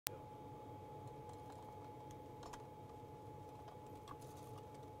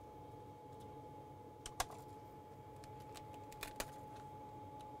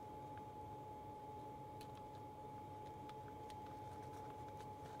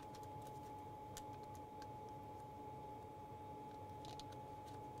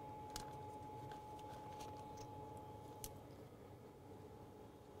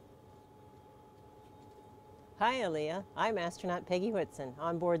Hi, Alia. I'm Astronaut Peggy Whitson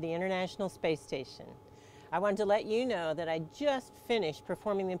on board the International Space Station. I wanted to let you know that I just finished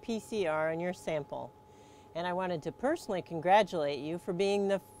performing the PCR on your sample. And I wanted to personally congratulate you for being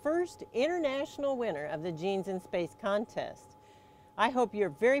the first international winner of the Genes in Space contest. I hope you're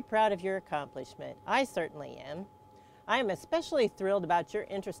very proud of your accomplishment. I certainly am. I am especially thrilled about your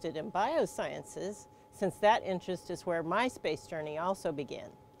interest in biosciences, since that interest is where my space journey also began.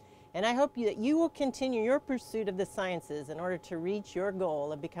 And I hope that you will continue your pursuit of the sciences in order to reach your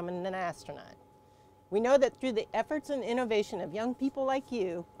goal of becoming an astronaut. We know that through the efforts and innovation of young people like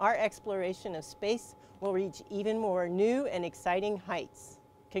you, our exploration of space will reach even more new and exciting heights.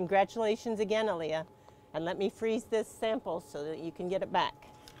 Congratulations again, Alia, and let me freeze this sample so that you can get it back.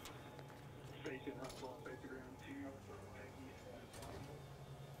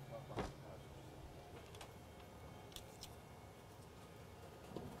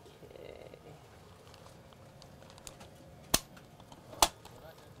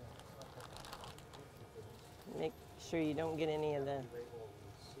 Make sure you don't get any of the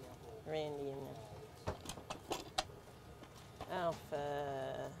Randy in there.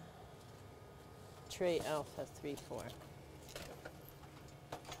 Alpha, tray Alpha 3-4.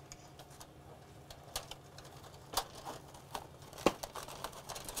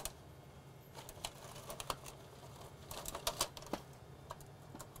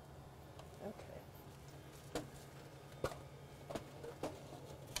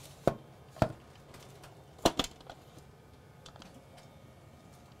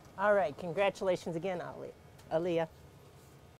 All right, congratulations again, Alia.